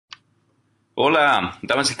Hola,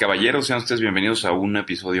 damas y caballeros, sean ustedes bienvenidos a un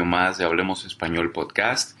episodio más de Hablemos Español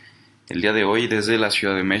Podcast. El día de hoy desde la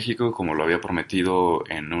Ciudad de México, como lo había prometido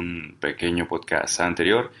en un pequeño podcast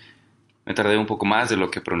anterior, me tardé un poco más de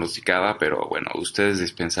lo que pronosticaba, pero bueno, ustedes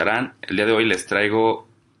dispensarán. El día de hoy les traigo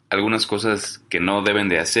algunas cosas que no deben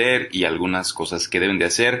de hacer y algunas cosas que deben de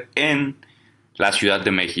hacer en la Ciudad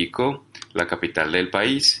de México, la capital del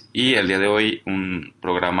país. Y el día de hoy un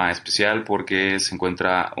programa especial porque se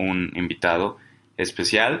encuentra un invitado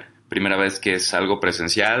especial. Primera vez que es algo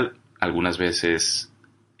presencial, algunas veces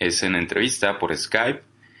es en entrevista por Skype,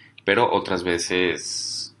 pero otras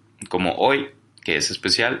veces, como hoy, que es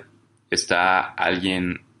especial, está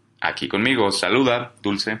alguien aquí conmigo. Saluda,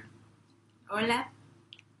 Dulce. Hola,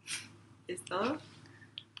 ¿es todo?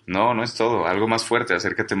 No, no es todo. Algo más fuerte,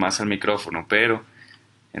 acércate más al micrófono, pero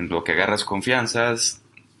en lo que agarras confianzas,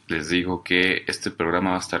 les digo que este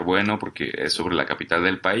programa va a estar bueno porque es sobre la capital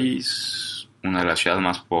del país, una de las ciudades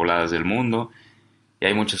más pobladas del mundo, y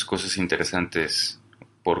hay muchas cosas interesantes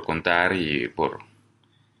por contar y por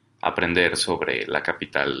aprender sobre la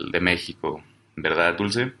capital de México. ¿Verdad,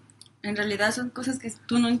 Dulce? En realidad son cosas que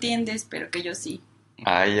tú no entiendes, pero que yo sí.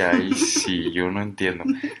 Ay, ay, sí, yo no entiendo.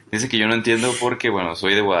 Dice que yo no entiendo porque, bueno,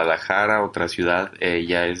 soy de Guadalajara, otra ciudad.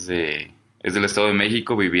 Ella es del Estado de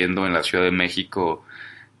México, viviendo en la Ciudad de México,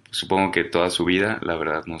 supongo que toda su vida, la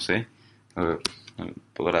verdad no sé. Eh,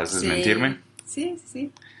 ¿Podrás desmentirme? Sí, sí,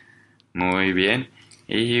 sí. Muy bien.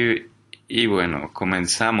 Y, y bueno,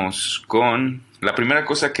 comenzamos con la primera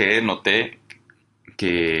cosa que noté,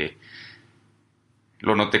 que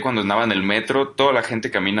lo noté cuando andaba en el metro, toda la gente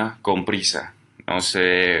camina con prisa. No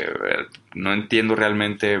sé, no entiendo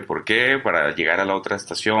realmente por qué, para llegar a la otra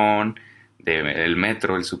estación del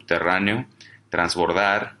metro, el subterráneo,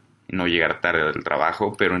 transbordar, y no llegar tarde del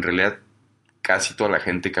trabajo, pero en realidad casi toda la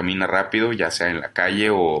gente camina rápido, ya sea en la calle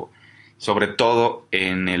o sobre todo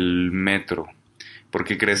en el metro. ¿Por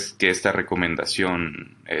qué crees que esta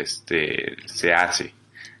recomendación se hace?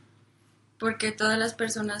 Porque todas las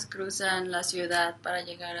personas cruzan la ciudad para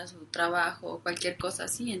llegar a su trabajo o cualquier cosa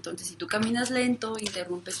así. Entonces, si tú caminas lento,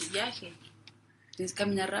 interrumpes su viaje. Tienes que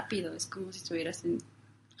caminar rápido. Es como si estuvieras en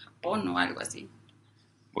Japón o algo así.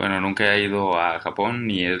 Bueno, nunca he ido a Japón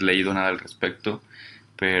ni he leído nada al respecto,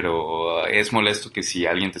 pero es molesto que si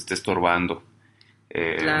alguien te esté estorbando.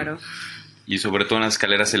 eh, Claro. y sobre todo en las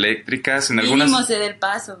escaleras eléctricas, en Mínimo algunas ceder el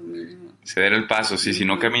paso, mínimo. ceder el paso. Sí, si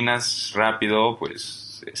no Ujú. caminas rápido,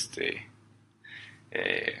 pues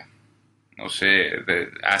eh, no sé,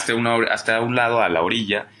 hasta un lado a la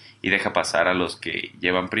orilla y deja pasar a los que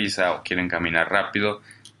llevan prisa o quieren caminar rápido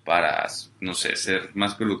para, no sé, ser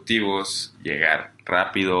más productivos, llegar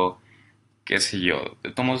rápido, qué sé yo.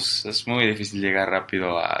 De todos modos, es muy difícil llegar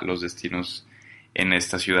rápido a los destinos en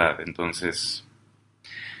esta ciudad, entonces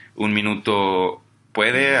un minuto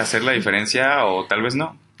puede hacer la diferencia o tal vez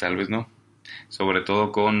no, tal vez no. Sobre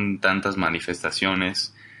todo con tantas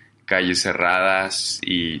manifestaciones, calles cerradas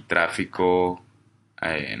y tráfico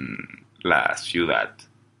en la ciudad.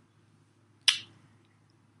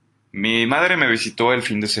 Mi madre me visitó el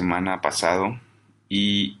fin de semana pasado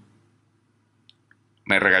y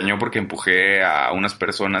me regañó porque empujé a unas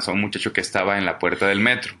personas, a un muchacho que estaba en la puerta del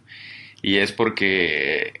metro. Y es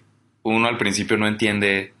porque uno al principio no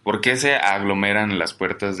entiende por qué se aglomeran las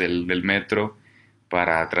puertas del metro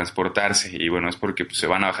para transportarse. Y bueno, es porque pues, se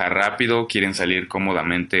van a bajar rápido, quieren salir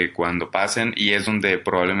cómodamente cuando pasen y es donde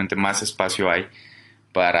probablemente más espacio hay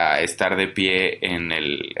para estar de pie en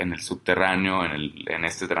el subterráneo, en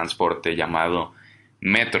este transporte llamado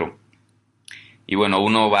metro. Y bueno,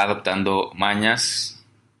 uno va adoptando mañas,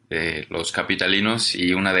 los capitalinos,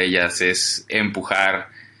 y una de ellas es empujar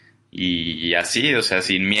y así, o sea,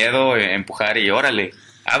 sin miedo, empujar y órale,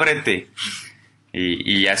 ábrete.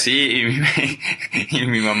 Y así, y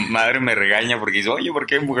mi madre me regaña porque dice, oye, ¿por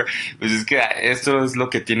qué empujar? Pues es que esto es lo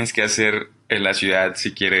que tienes que hacer en la ciudad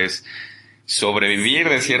si quieres sobrevivir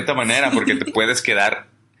de cierta manera, porque te puedes quedar,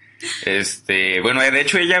 bueno, de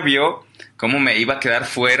hecho ella vio cómo me iba a quedar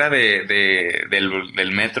fuera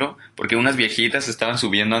del metro, porque unas viejitas estaban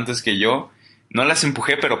subiendo antes que yo. No las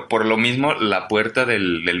empujé, pero por lo mismo la puerta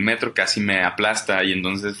del metro casi me aplasta y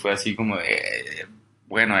entonces fue así como de,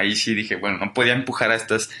 bueno, ahí sí dije, bueno, no podía empujar a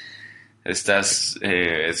estas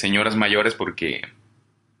señoras mayores porque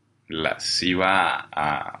las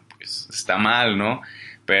iba pues está mal, ¿no?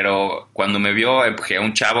 Pero cuando me vio, empujé a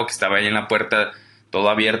un chavo que estaba ahí en la puerta, todo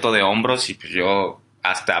abierto de hombros, y pues yo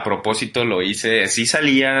hasta a propósito lo hice. Sí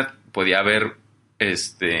salía, podía haber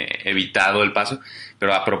evitado el paso,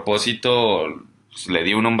 pero a propósito pues, le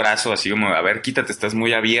di un brazo así como, a ver, quítate, estás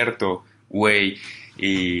muy abierto, güey.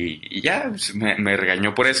 Y ya pues, me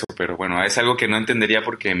regañó por eso, pero bueno, es algo que no entendería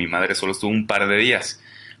porque mi madre solo estuvo un par de días.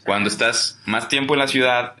 Cuando Ajá. estás más tiempo en la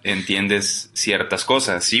ciudad, entiendes ciertas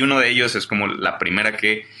cosas. Y uno de ellos es como la primera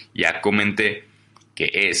que ya comenté, que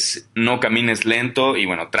es no camines lento y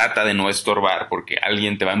bueno, trata de no estorbar porque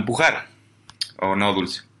alguien te va a empujar. ¿O no,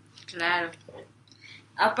 Dulce? Claro.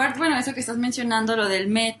 Aparte, bueno, eso que estás mencionando, lo del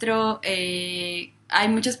metro, hay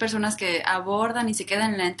muchas personas que abordan y se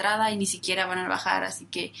quedan en la entrada y ni siquiera van a bajar, así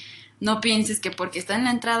que no pienses que porque está en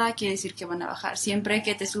la entrada quiere decir que van a bajar. Siempre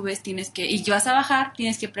que te subes tienes que, y vas a bajar,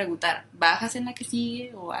 tienes que preguntar, ¿bajas en la que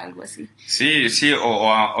sigue o algo así? Sí, sí,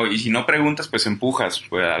 y si no preguntas, pues empujas,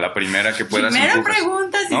 pues a la primera que puedas Primero empujas.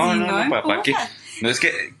 preguntas y No, si no, no no, papá, ¿qué? empujas. No es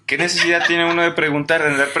que, ¿qué necesidad tiene uno de preguntar, de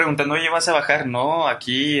andar preguntando, oye, vas a bajar? No,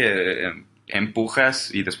 aquí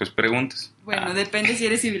empujas y después preguntas. Bueno, depende si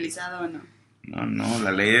eres civilizado o no. No, no,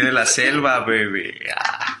 la ley de la selva, bebé.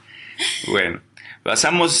 Bueno,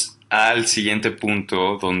 pasamos al siguiente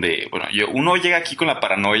punto donde, bueno, uno llega aquí con la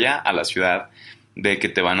paranoia a la ciudad de que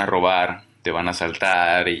te van a robar, te van a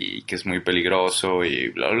asaltar y que es muy peligroso y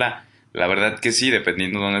bla, bla, bla. La verdad que sí,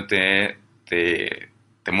 dependiendo de dónde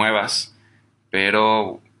te muevas,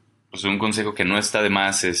 pero pues un consejo que no está de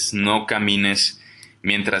más es no camines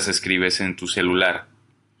mientras escribes en tu celular.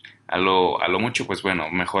 A lo mucho, pues bueno,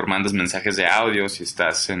 mejor mandas mensajes de audio si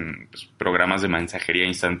estás en pues, programas de mensajería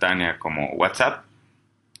instantánea como WhatsApp,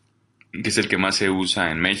 que es el que más se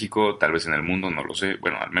usa en México, tal vez en el mundo, no lo sé,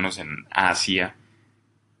 bueno, al menos en Asia,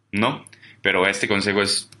 no. Pero este consejo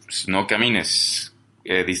es pues, no camines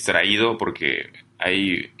distraído porque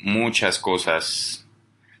hay muchas cosas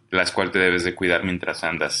de las cuales te debes de cuidar mientras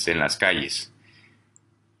andas en las calles.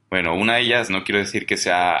 Bueno, una de ellas, no quiero decir que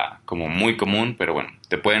sea como muy común, pero bueno,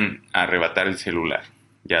 te pueden arrebatar el celular,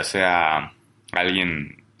 ya sea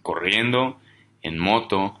alguien corriendo, en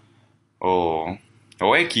moto o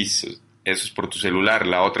X, eso es por tu celular.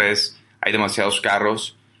 La otra es, hay demasiados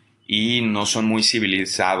carros y no son muy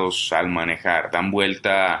civilizados al manejar, dan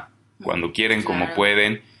vuelta cuando quieren, como Claro.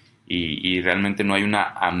 pueden, y realmente no hay una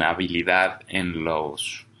amabilidad en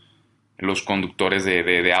los conductores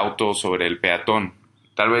de autos sobre el peatón.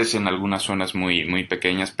 Tal vez en algunas zonas muy, muy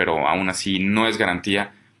pequeñas, pero aún así no es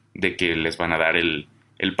garantía de que les van a dar el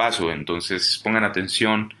paso. Entonces pongan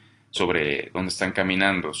atención sobre dónde están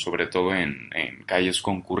caminando, sobre todo en calles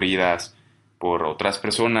concurridas por otras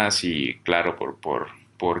personas y claro,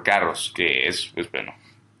 por carros, que es, pues bueno,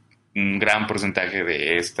 un gran porcentaje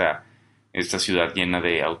de esta ciudad llena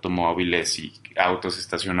de automóviles y autos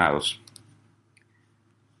estacionados.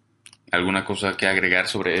 ¿Alguna cosa que agregar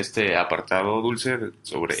sobre este apartado, Dulce,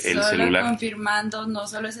 sobre el Solo celular? confirmando, no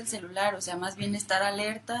solo es el celular, o sea, más bien estar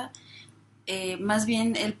alerta. Más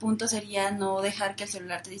bien el punto sería no dejar que el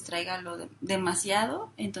celular te distraiga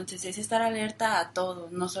demasiado, entonces es estar alerta a todo,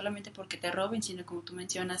 no solamente porque te roben, sino como tú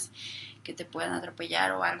mencionas, que te puedan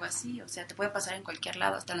atropellar o algo así, o sea, te puede pasar en cualquier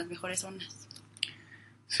lado, hasta en las mejores zonas.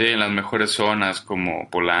 Sí, en las mejores zonas como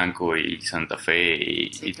Polanco y Santa Fe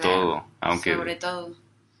Sí, y claro, todo, aunque sobre todo.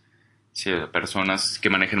 sí, personas que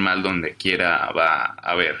manejen mal donde quiera va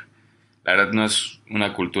a haber. La verdad no es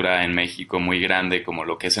una cultura en México muy grande como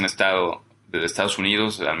lo que es desde Estados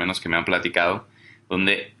Unidos, al menos que me han platicado,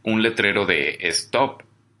 donde un letrero de stop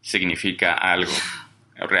significa algo.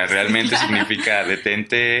 Realmente Claro, significa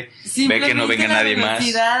detente, ve que no simplemente venga la nadie más.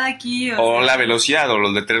 velocidad aquí, o O la sea, velocidad, o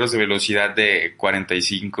los letreros de velocidad de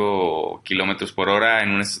 45 kilómetros por hora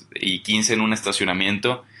y 15 en un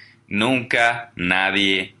estacionamiento. Nunca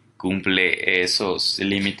nadie cumple esos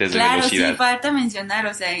límites de claro, sí, velocidad. falta mencionar,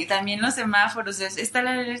 o sea, y también los semáforos, está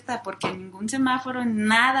la alerta porque ningún semáforo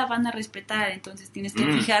nada van a respetar, entonces tienes que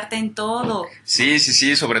Mm. fijarte en todo. Sí, sí,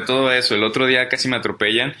 sí, sobre todo eso. El otro día casi me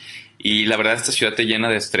atropellan y la verdad esta ciudad te llena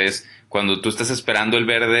de estrés. Cuando tú estás esperando el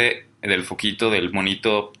verde del foquito del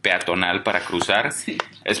monito peatonal para cruzar, Sí.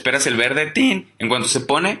 esperas el verde, ¡tin! En cuanto se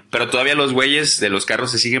pone, pero todavía los güeyes de los carros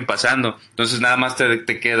se siguen pasando. Entonces nada más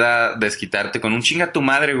te queda desquitarte con un chinga tu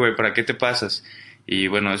madre, güey, ¿para qué te pasas? Y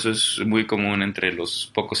bueno, eso es muy común entre los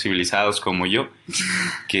pocos civilizados como yo,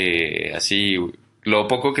 que así lo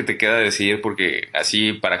poco que te queda decir porque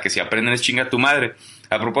así para que se aprendan es chinga tu madre.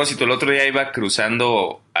 A propósito, el otro día iba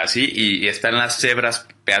cruzando así y están las cebras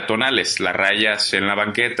peatonales, las rayas en la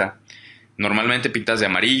banqueta, normalmente pintas de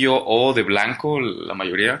amarillo o de blanco, la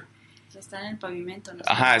mayoría. Está en el pavimento, no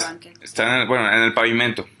está en Ajá, la banqueta. están, bueno, en el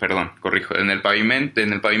pavimento, perdón, corrijo, en el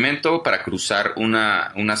pavimento para cruzar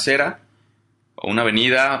una acera o una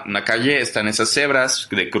avenida, una calle, están esas cebras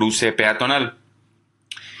de cruce peatonal.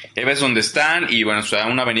 Ahí ves dónde están y bueno, está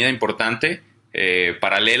una avenida importante,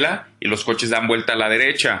 paralela, y los coches dan vuelta a la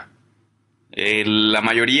derecha. La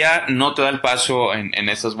mayoría no te da el paso en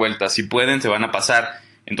esas vueltas. Si pueden, te van a pasar.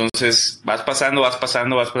 Entonces vas pasando, vas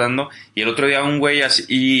pasando, vas pasando. Y el otro día un güey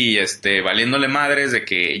así, valiéndole madres de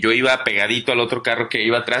que yo iba pegadito al otro carro que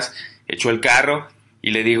iba atrás, echó el carro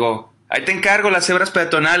y le digo, ahí te encargo las cebras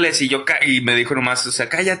peatonales. Y me dijo nomás, o sea,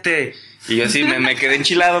 cállate. Y yo así me quedé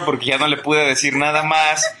enchilado porque ya no le pude decir nada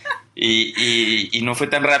más. Y no fue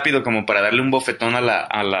tan rápido como para darle un bofetón a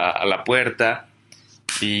la puerta.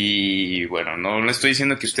 Y bueno, no le estoy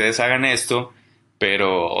diciendo que ustedes hagan esto,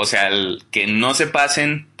 pero, o sea, que no se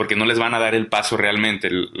pasen porque no les van a dar el paso realmente.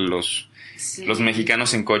 Los Sí.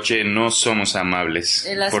 mexicanos en coche no somos amables,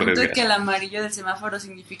 El por asunto es que desgracia. el amarillo del semáforo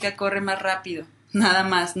significa corre más rápido. Nada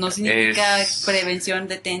más. No significa Es... prevención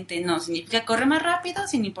detente. No, significa corre más rápido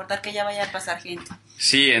sin importar que ya vaya a pasar gente.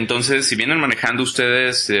 Sí, entonces, si vienen manejando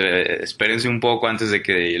ustedes, espérense un poco antes de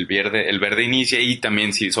que el verde inicie y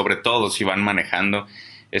también, si, sobre todo, si van manejando,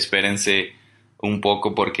 espérense un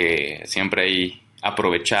poco porque siempre hay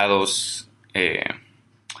aprovechados,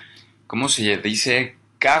 ¿cómo se dice?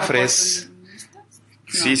 Cafres. ¿Oportunistas?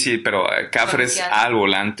 Sí, No. sí, pero cafres Coloquial. al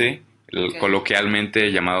volante, Ok.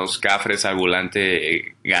 coloquialmente llamados cafres al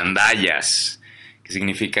volante, gandallas, que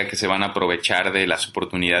significa que se van a aprovechar de las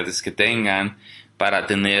oportunidades que tengan para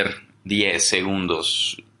tener 10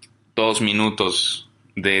 segundos, 2 minutos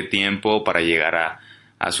de tiempo para llegar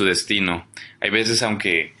a su destino. Hay veces,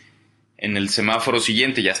 aunque en el semáforo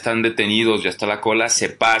siguiente ya están detenidos, ya está la cola, se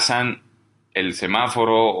pasan el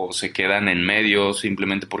semáforo o se quedan en medio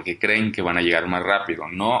simplemente porque creen que van a llegar más rápido.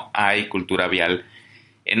 No hay cultura vial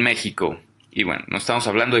en México. Y bueno, no estamos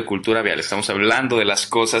hablando de cultura vial, estamos hablando de las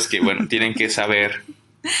cosas que, bueno, tienen que saber.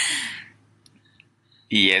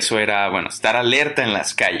 Y eso era, bueno, estar alerta en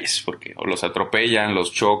las calles, porque o los atropellan,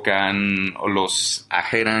 los chocan, o los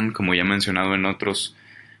ajeran, como ya he mencionado en otros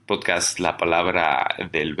podcasts, la palabra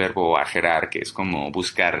del verbo ajerar, que es como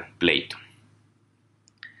buscar pleito.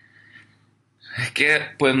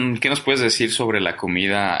 ¿Qué nos puedes decir sobre la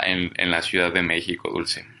comida en la Ciudad de México,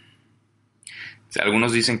 Dulce?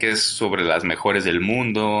 Algunos dicen que es sobre las mejores del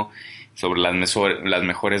mundo, sobre las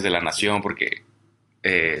mejores de la nación, porque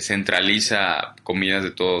centraliza comidas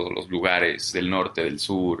de todos los lugares, del norte, del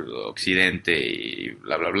sur, occidente y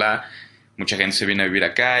bla, bla, bla. Mucha gente se viene a vivir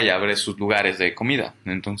acá y abre sus lugares de comida.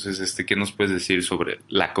 Entonces, ¿qué nos puedes decir sobre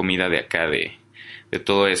la comida de acá, de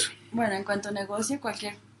todo eso? Bueno, en cuanto a negocio,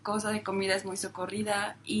 cualquier cosa de comida es muy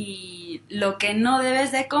socorrida y lo que no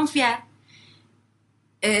debes de confiar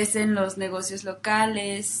es en los negocios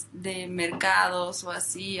locales, de mercados o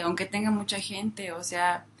así, aunque tenga mucha gente, o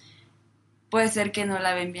sea, puede ser que no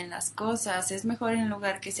laven bien las cosas, es mejor en un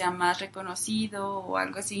lugar que sea más reconocido o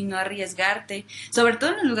algo así, no arriesgarte, sobre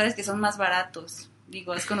todo en los lugares que son más baratos.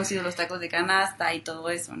 Digo, has conocido los tacos de canasta y todo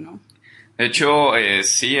eso, ¿no? De hecho,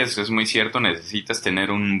 sí, eso es muy cierto. Necesitas tener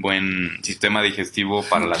un buen sistema digestivo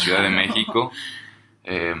para la Ciudad de Claro. México.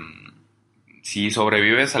 Eh, si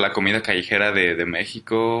sobrevives a la comida callejera de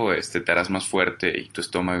México, te harás más fuerte y tu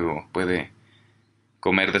estómago puede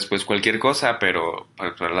comer después cualquier cosa, pero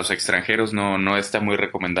para los extranjeros no está muy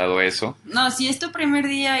recomendado eso. No, si es tu primer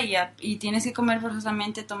día y tienes que comer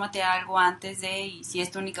forzosamente, tómate algo antes de, y si es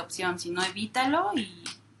tu única opción, si no, evítalo y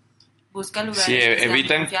busca Sí, lugares que sean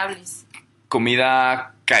evitan confiables.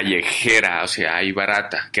 comida callejera, o sea, y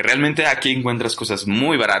barata, que realmente aquí encuentras cosas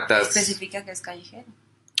muy baratas. Especifica que es callejero.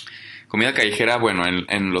 Comida callejera, bueno,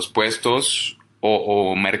 en los puestos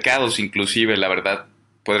o mercados inclusive, la verdad,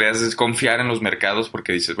 podrías desconfiar en los mercados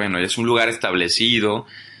porque dices, bueno, ya es un lugar establecido,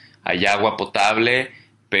 hay agua potable,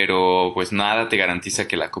 pero pues nada te garantiza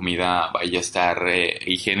que la comida vaya a estar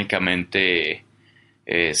higiénicamente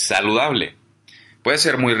saludable. Puede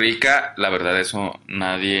ser muy rica, la verdad eso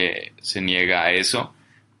nadie se niega a eso,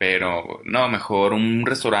 pero no, mejor un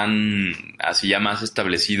restaurante así ya más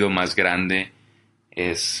establecido, más grande,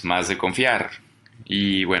 es más de confiar.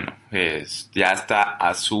 Y bueno, ya está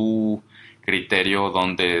a su criterio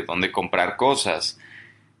dónde comprar cosas.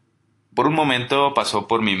 Por un momento pasó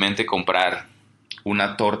por mi mente comprar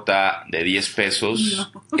una torta de 10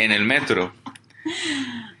 pesos No. en el metro.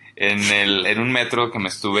 En un metro que me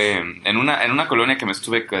estuve, en una colonia que me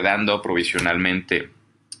estuve quedando provisionalmente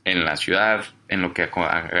en la ciudad, en lo que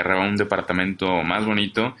agarraba un departamento más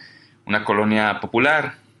bonito, una colonia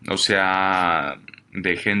popular, o sea,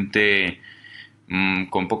 de gente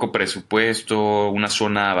con poco presupuesto, una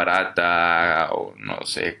zona barata, o no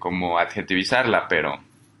sé cómo adjetivizarla, pero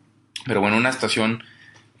bueno, una estación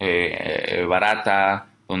barata,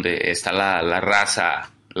 donde está la raza,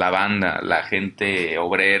 la banda, la gente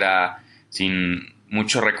obrera, sin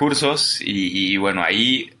muchos recursos, y bueno,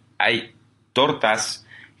 ahí hay tortas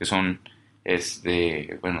que son,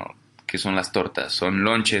 bueno, ¿Qué son las tortas? Son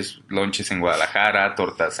lonches en Guadalajara,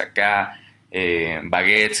 tortas acá,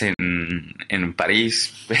 baguettes en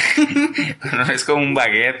París. No es como un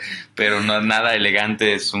baguette, pero no es nada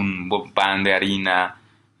elegante, es un pan de harina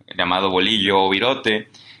llamado bolillo o virote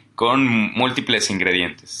con múltiples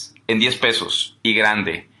ingredientes. En 10 pesos y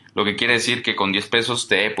grande. Lo que quiere decir que con 10 pesos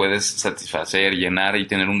te puedes satisfacer, llenar y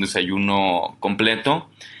tener un desayuno completo.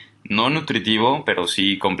 No nutritivo, pero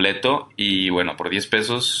sí completo. Y bueno, por 10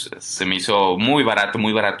 pesos se me hizo muy barato,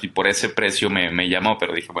 muy barato. Y por ese precio me llamó,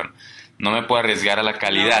 pero dije, bueno, no me puedo arriesgar a la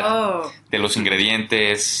calidad No. de los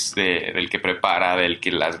ingredientes, del que prepara, del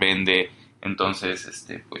que las vende. Entonces,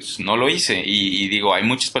 pues no lo hice. Y digo, hay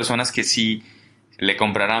muchas personas que sí le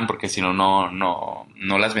comprarán porque si no,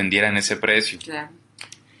 no las vendiera en ese precio. Claro.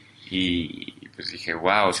 Y pues dije,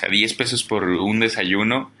 wow, o sea, 10 pesos por un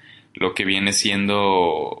desayuno, lo que viene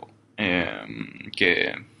siendo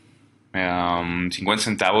que 50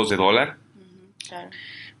 centavos de dólar. Claro.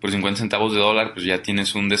 Por 50 centavos de dólar, pues ya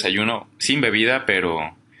tienes un desayuno sin bebida,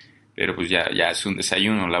 pero pues ya es un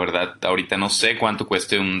desayuno. La verdad, ahorita no sé cuánto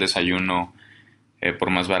cueste un desayuno por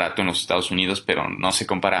más barato en los Estados Unidos, pero no se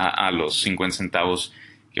compara a los 50 centavos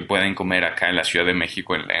que pueden comer acá en la Ciudad de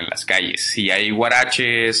México en las calles. Sí, hay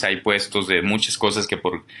guaraches, hay puestos de muchas cosas que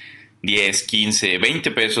por 10, 15,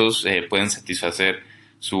 20 pesos pueden satisfacer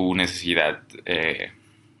su necesidad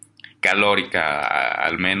calórica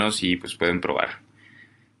al menos y pues pueden probar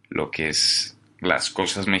lo que es las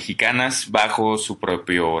cosas mexicanas bajo su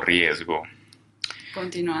propio riesgo.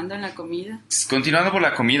 Continuando en la comida. Continuando por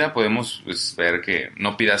la comida, podemos pues, ver que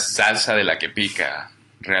no pidas salsa de la que pica.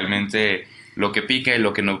 Realmente lo que pica y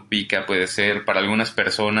lo que no pica puede ser para algunas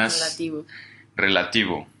personas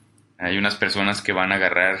relativo. Hay unas personas que van a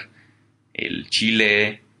agarrar el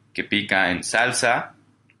chile que pica en salsa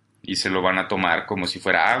y se lo van a tomar como si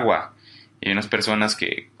fuera agua. Y hay unas personas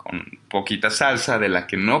que con poquita salsa de la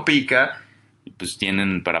que no pica, pues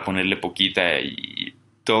tienen para ponerle poquita y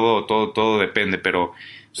todo depende, pero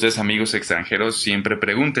ustedes amigos extranjeros siempre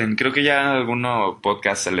pregunten. Creo que ya en alguno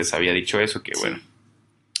podcast les había dicho eso, que bueno,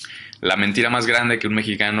 la mentira más grande que un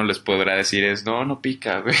mexicano les podrá decir es, no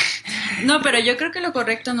pica, güey. No, pero yo creo que lo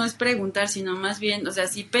correcto no es preguntar, sino más bien, o sea,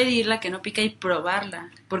 sí pedirla que no pica y probarla.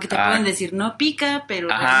 Porque te pueden decir, no pica, pero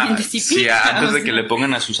realmente sí pica. Sí, antes de que le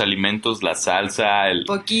pongan a sus alimentos la salsa,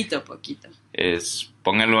 Poquito.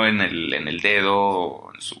 Pónganlo en el dedo,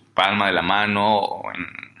 o en su palma de la mano, o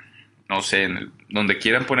no sé, donde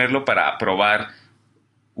quieran ponerlo para probar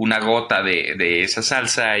una gota de esa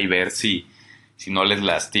salsa y ver si no les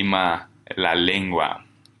lastima la lengua.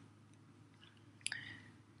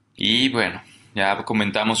 Y bueno, ya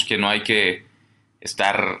comentamos que no hay que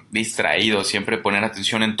estar distraído, siempre poner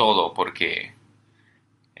atención en todo, porque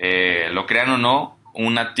lo crean o no,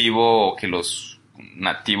 un nativo, quiero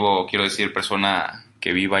decir, persona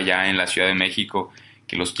que viva ya en la Ciudad de México,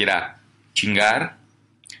 que los quiera chingar,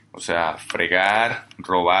 o sea, fregar,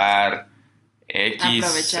 robar,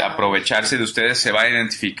 aprovecharse de ustedes, se va a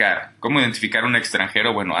identificar. ¿Cómo identificar a un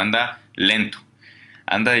extranjero? Bueno, anda lento,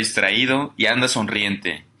 anda distraído y anda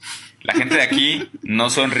sonriente. La gente de aquí no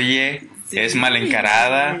sonríe, sí, es mal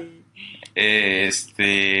encarada,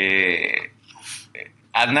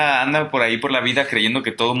 anda por ahí por la vida creyendo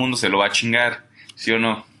que todo el mundo se lo va a chingar, ¿sí o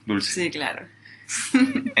no, Dulce? Sí, claro.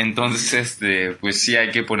 Entonces, pues sí hay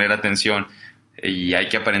que poner atención y hay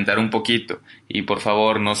que aparentar un poquito. Y por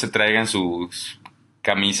favor, no se traigan sus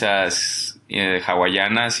camisas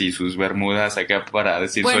hawaianas y sus bermudas acá para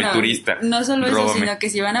decir soy turista. No solo eso, sino que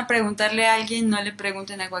si van a preguntarle a alguien, no le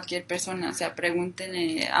pregunten a cualquier persona, o sea,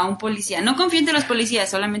 pregúntenle a un policía. No confíen en los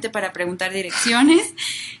policías solamente para preguntar direcciones,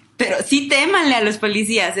 pero sí témanle a los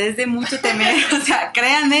policías, es de mucho temer, o sea,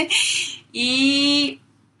 créanme. Y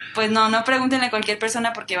pues no pregunten a cualquier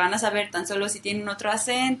persona porque van a saber tan solo si tienen otro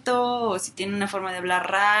acento o si tienen una forma de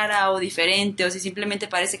hablar rara o diferente, o si simplemente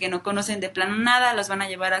parece que no conocen de plano nada, los van a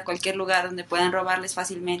llevar a cualquier lugar donde puedan robarles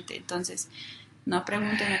fácilmente. Entonces, no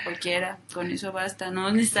pregunten a cualquiera, con eso basta, no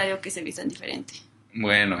es necesario que se vistan diferente.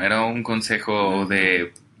 Bueno, era un consejo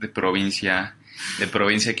de provincia. De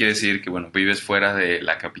provincia quiere decir que, bueno, vives fuera de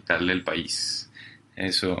la capital del país.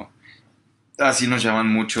 Eso. Así nos llaman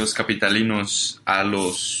muchos capitalinos a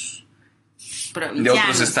los de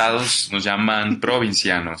otros estados, nos llaman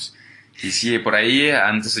provincianos. Y sí, por ahí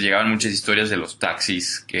antes llegaban muchas historias de los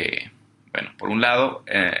taxis que, bueno, por un lado,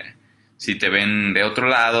 si te ven de otro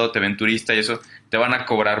lado, te ven turista y eso, te van a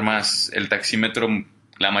cobrar más. El taxímetro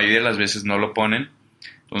la mayoría de las veces no lo ponen,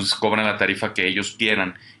 entonces cobran la tarifa que ellos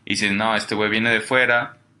quieran. Y dicen, no, este güey viene de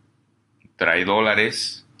fuera, trae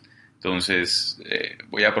dólares, entonces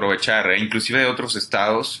voy a aprovechar, inclusive de otros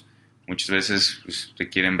estados, muchas veces pues, te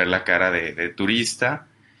quieren ver la cara de turista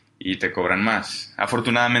y te cobran más.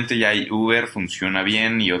 Afortunadamente ya hay Uber, funciona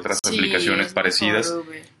bien y otras Sí, aplicaciones es mejor parecidas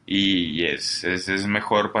Uber. y es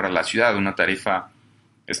mejor para la ciudad, una tarifa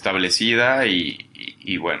establecida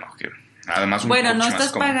y bueno, que además un Bueno, no coche más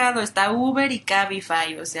estás cómodo. pagado, está Uber y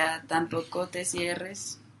Cabify, o sea, tampoco te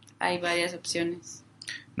cierres. Hay varias opciones.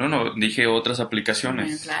 No, no, dije otras Bueno,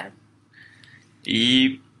 aplicaciones. claro,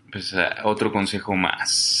 Y pues otro consejo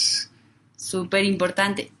más. súper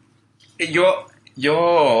importante. Yo,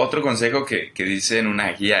 otro consejo que dice en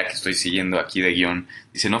una guía que estoy siguiendo aquí de guión,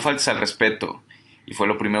 dice, no faltes al respeto. Y fue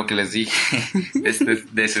lo primero que les dije.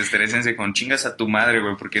 Desestrésense con chingas a tu madre,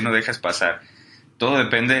 güey, ¿por qué no dejas pasar? Todo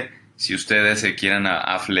depende si ustedes se quieran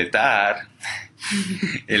afletar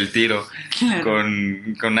el tiro Claro.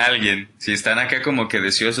 con alguien. Si están acá como que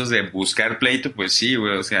deseosos de buscar pleito, pues sí,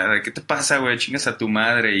 güey. O sea, ¿qué te pasa, güey? Chingas a tu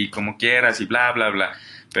madre y como quieras y bla, bla, bla.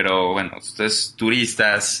 Pero bueno, ustedes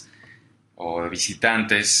turistas o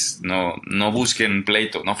visitantes no busquen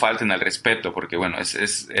pleito, no falten al respeto, porque bueno,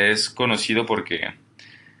 es conocido porque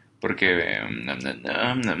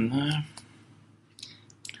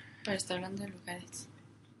Pero está hablando de lugares.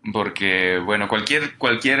 porque bueno, cualquier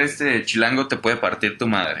chilango te puede partir tu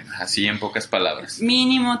madre, así en pocas palabras.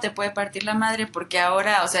 Mínimo te puede partir la madre porque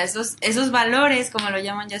ahora, o sea, esos valores, como lo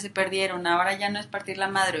llaman, ya se perdieron. Ahora ya no es partir la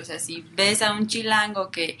madre. O sea, si ves a un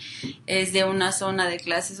chilango que es de una zona de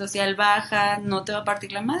clase social baja, no te va a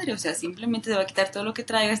partir la madre. O sea, simplemente te va a quitar todo lo que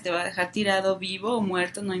traigas, te va a dejar tirado vivo o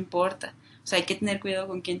muerto, no importa. O sea, hay que tener cuidado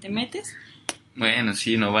con quién te metes. Bueno,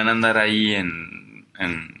 sí, no van a andar ahí en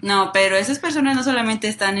No, pero esas personas no solamente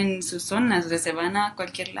están en sus zonas, o sea, se van a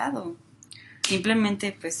cualquier lado.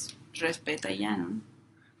 Simplemente, pues, respeta y ya, ¿no?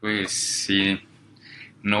 pues sí,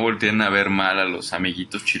 no volteen a ver mal a los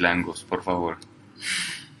amiguitos chilangos, por favor.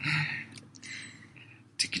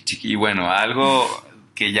 Chiqui, chiqui. Y bueno, algo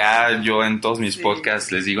que ya yo en todos mis Sí.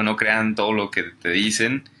 podcasts les digo, no crean todo lo que te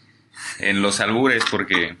dicen en los albures,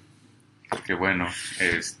 porque bueno,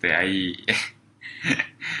 hay,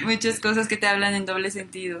 Muchas cosas que te hablan en doble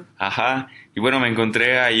sentido. ajá, y bueno, me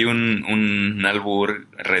encontré ahí un albur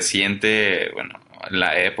reciente, bueno, en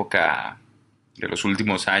la época de los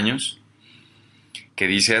últimos años, que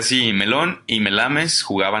dice así, Melón y Melames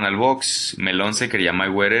jugaban al box, Melón se creía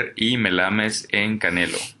Mayweather y Melames en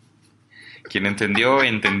Canelo. Quien entendió,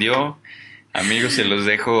 entendió. Amigos, se los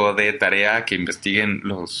dejo de tarea que investiguen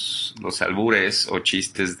los albures o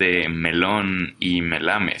chistes de Melón y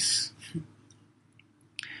Melames.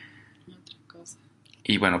 Otra cosa.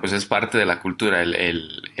 Y bueno, pues es parte de la cultura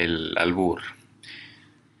el albur.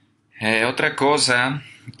 Otra cosa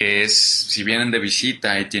es, si vienen de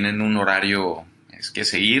visita y tienen un horario es que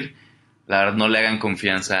seguir, la verdad no le hagan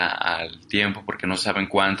confianza al tiempo porque no saben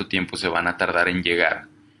cuánto tiempo se van a tardar en llegar.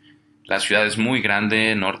 La ciudad es muy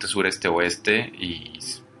grande, norte, sur, este, oeste, y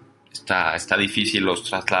está difícil los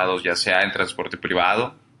traslados, ya sea en transporte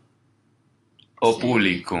privado o Sí.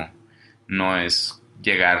 público. No es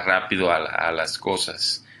llegar rápido a las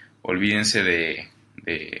cosas. Olvídense de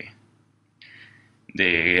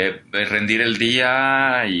rendir el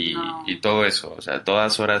día y No. todo eso. O sea, a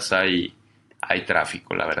todas horas hay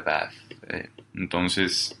tráfico, la verdad.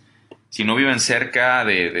 Entonces, si no viven cerca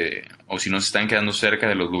o si no se están quedando cerca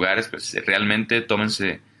de los lugares, pues realmente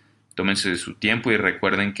tómense de su tiempo y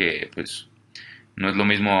recuerden que pues no es lo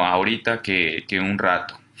mismo ahorita que un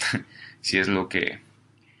rato. Si es lo que,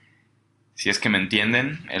 si es que me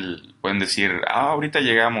entienden, pueden decir, ahorita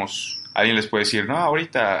llegamos. Alguien les puede decir, no,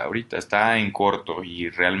 ahorita está en corto y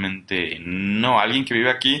realmente no. Alguien que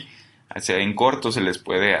vive aquí, en corto se les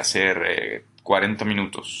puede hacer 40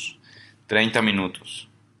 minutos, 30 minutos.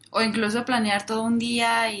 O incluso planear todo un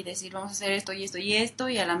día y decir vamos a hacer esto y esto y esto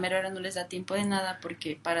y a la mera hora no les da tiempo de nada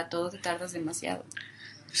porque para todo te tardas demasiado.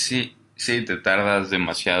 Sí, sí, te tardas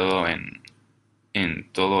demasiado en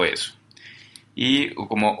todo eso. Y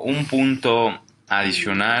como un punto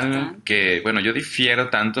adicional Bastante. que, bueno, yo difiero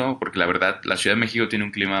tanto porque la verdad la Ciudad de México tiene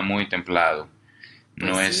un clima muy templado. Pues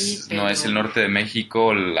No sí, es, no es el pero norte de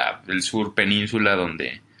México, el sur península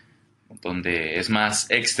donde es más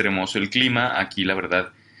extremoso el clima. Aquí la verdad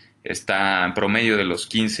está en promedio de los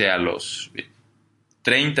 15 a los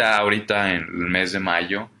 30 ahorita en el mes de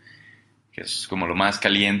mayo, que es como lo más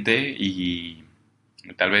caliente y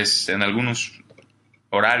tal vez en algunos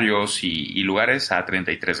horarios y lugares a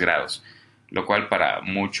 33 grados, lo cual para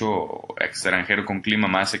mucho extranjero con clima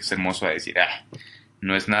más extremoso va a decir,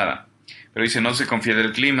 no es nada. Pero dice, no se confía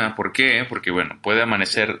del clima, ¿por qué? Porque bueno, puede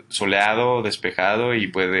amanecer soleado, despejado y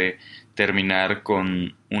puede terminar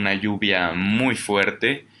con una lluvia muy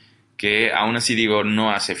fuerte que aún así digo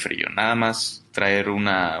no hace frío, nada más traer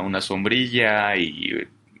una sombrilla y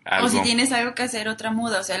O si algo. tienes algo que hacer, otra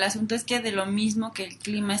muda. O sea, el asunto es que de lo mismo que el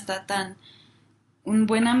clima está tan un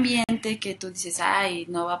buen ambiente que tú dices, ay,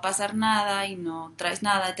 no va a pasar nada y no traes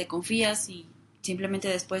nada, te confías y simplemente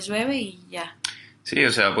después llueve y ya. Sí,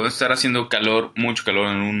 o sea, puede estar haciendo calor, mucho calor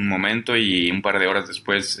en un momento y un par de horas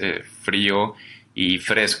después frío y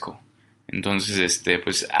fresco. Entonces,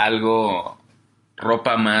 pues algo,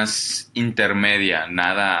 ropa más intermedia,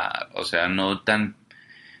 nada, o sea, no tan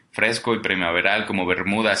fresco y primaveral como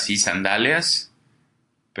bermudas y sandalias,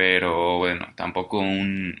 pero bueno, tampoco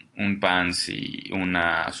un pants y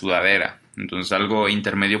una sudadera. Entonces, algo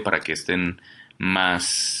intermedio para que estén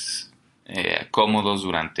más cómodos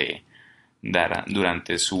durante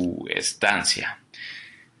su estancia.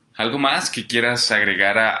 ¿Algo más que quieras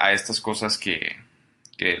agregar a estas cosas que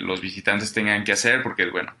los visitantes tengan que hacer? Porque,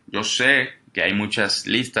 bueno, yo sé que hay muchas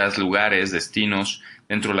listas, lugares, destinos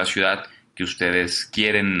dentro de la ciudad que ustedes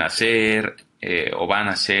quieren hacer o van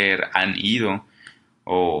a hacer, han ido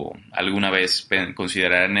o alguna vez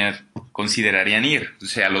considerarían ir, o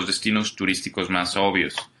sea, los destinos turísticos más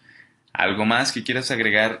obvios. ¿Algo más que quieras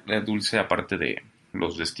agregar, Dulce, aparte de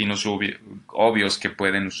los destinos obvios que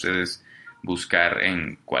pueden ustedes buscar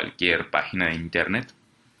en cualquier página de internet?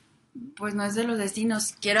 Pues no es de los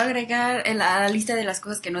destinos. Quiero agregar a la lista de las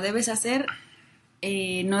cosas que no debes hacer,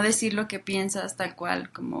 no decir lo que piensas tal cual,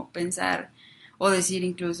 como pensar o decir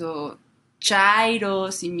incluso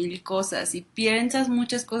chairos y mil cosas. Si piensas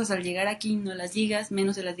muchas cosas al llegar aquí, no las digas,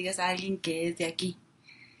 menos se las digas a alguien que es de aquí.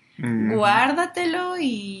 Ujú. Guárdatelo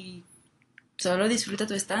y solo disfruta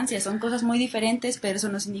tu estancia. Son cosas muy diferentes, pero eso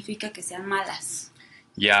no significa que sean malas.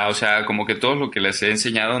 Ya, o sea, como que todo lo que les he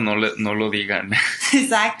enseñado no lo digan.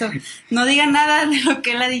 Exacto. No digan nada de lo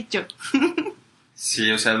que él ha dicho. Sí,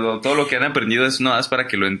 o sea, todo lo que han aprendido es no es para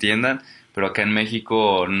que lo entiendan, pero acá en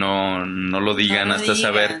México no lo No digan lo hasta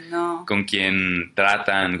saber digan, no. con quién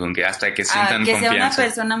tratan, hasta que sientan Que sea una confianza.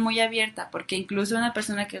 persona muy abierta, porque incluso una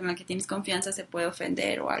persona con la que tienes confianza se puede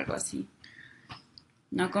ofender o algo así.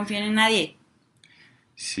 No confíen en nadie.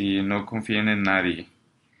 Sí, no confíen en nadie.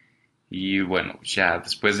 Y bueno, ya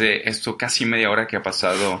después de esto, casi media hora que ha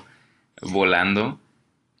pasado volando,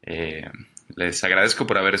 eh, les agradezco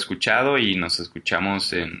por haber escuchado y nos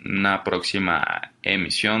escuchamos en una próxima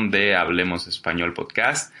emisión de Hablemos Español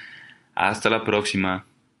Podcast. Hasta la próxima.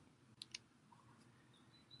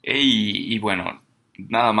 Y bueno,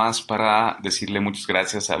 nada más para decirle muchas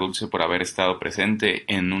gracias a Dulce por haber estado presente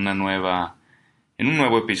en un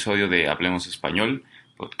nuevo episodio de Hablemos Español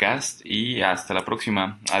Podcast y hasta la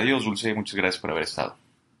próxima. Adiós, Dulce, muchas gracias por haber estado.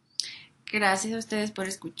 Gracias a ustedes por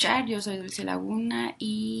escuchar. Yo soy Dulce Laguna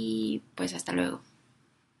y pues hasta luego.